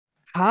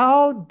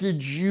How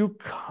did you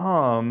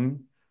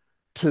come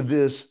to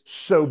this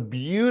so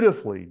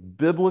beautifully,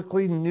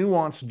 biblically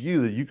nuanced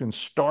view that you can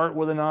start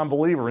with a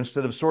non-believer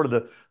instead of sort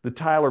of the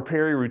Tyler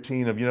Perry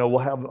routine of, we'll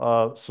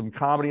have some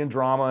comedy and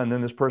drama, and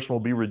then this person will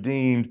be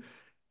redeemed,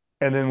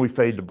 and then we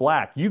fade to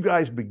black. You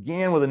guys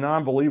began with a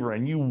non-believer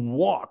and you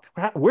walked.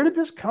 Where did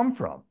this come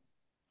from?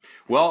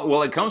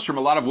 Well, it comes from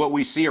a lot of what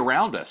we see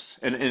around us.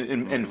 And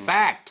in Mm-hmm.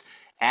 fact,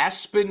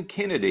 Aspen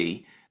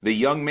Kennedy, the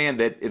young man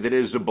that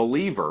is a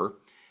believer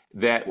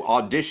that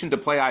auditioned to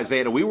play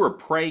Isaiah, we were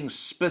praying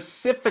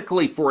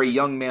specifically for a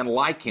young man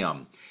like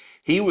him.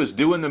 He was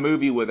doing the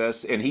movie with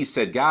us, and he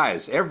said,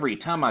 guys, every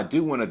time I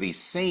do one of these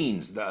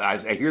scenes,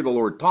 I hear the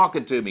Lord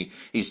talking to me.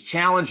 He's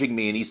challenging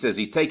me, and he says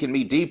he's taking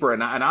me deeper,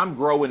 and I'm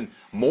growing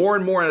more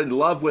and more in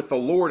love with the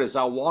Lord as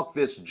I walk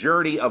this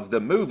journey of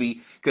the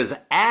movie, because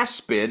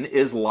Aspen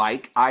is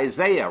like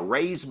Isaiah,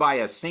 raised by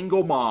a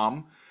single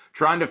mom,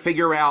 trying to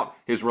figure out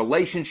his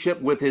relationship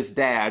with his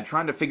dad,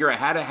 trying to figure out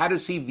how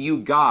does he view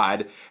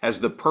God as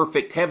the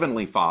perfect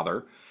heavenly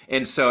father.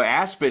 And so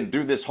Aspen,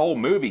 through this whole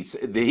movie,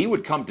 he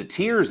would come to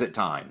tears at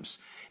times.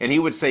 And he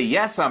would say,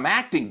 yes, I'm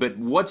acting, but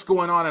what's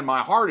going on in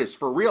my heart is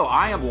for real.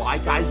 I am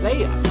like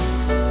Isaiah.